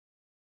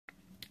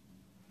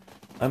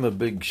I'm a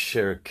big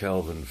Cher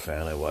Calvin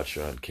fan. I watch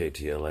her on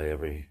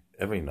KTLA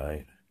every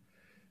night.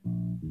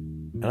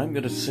 And I'm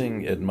going to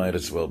sing It Might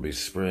As Well Be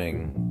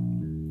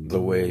Spring the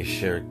way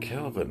Cher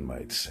Calvin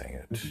might sing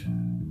it.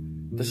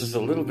 This is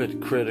a little bit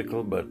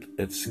critical, but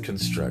it's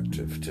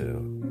constructive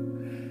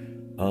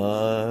too.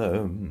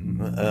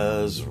 I'm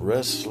as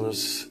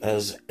restless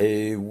as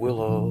a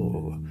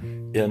willow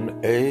in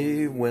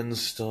a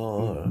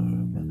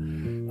windstorm.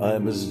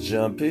 I'm as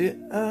jumpy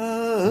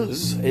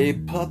as a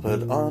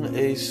puppet on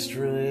a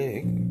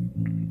string.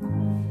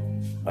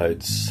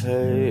 I'd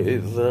say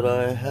that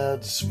I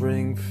had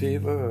spring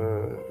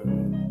fever,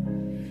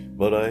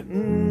 but I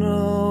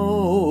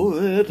know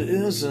it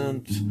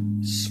isn't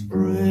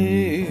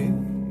spring.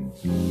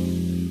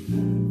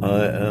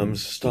 I am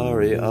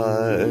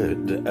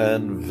starry-eyed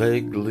and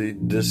vaguely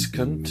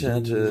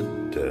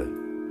discontented,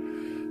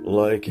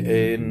 like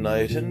a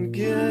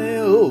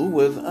nightingale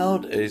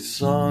without a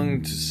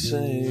song to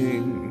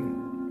sing.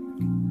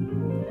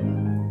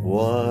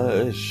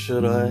 Why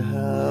should I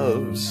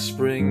have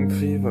spring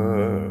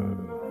fever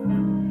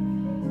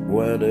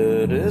when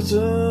it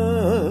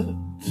isn't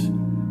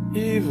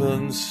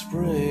even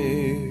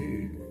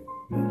spring?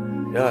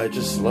 Yeah, I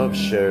just love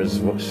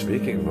Cher's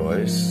speaking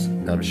voice.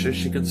 I'm sure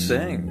she could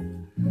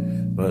sing.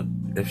 But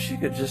if she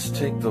could just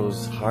take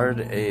those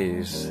hard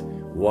A's,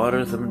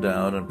 water them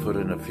down, and put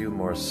in a few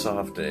more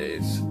soft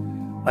A's,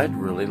 I'd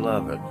really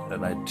love it,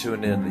 and I'd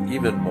tune in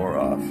even more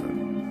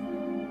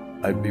often.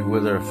 I'd be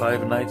with her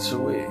 5 nights a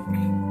week.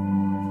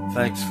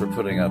 Thanks for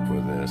putting up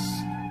with this.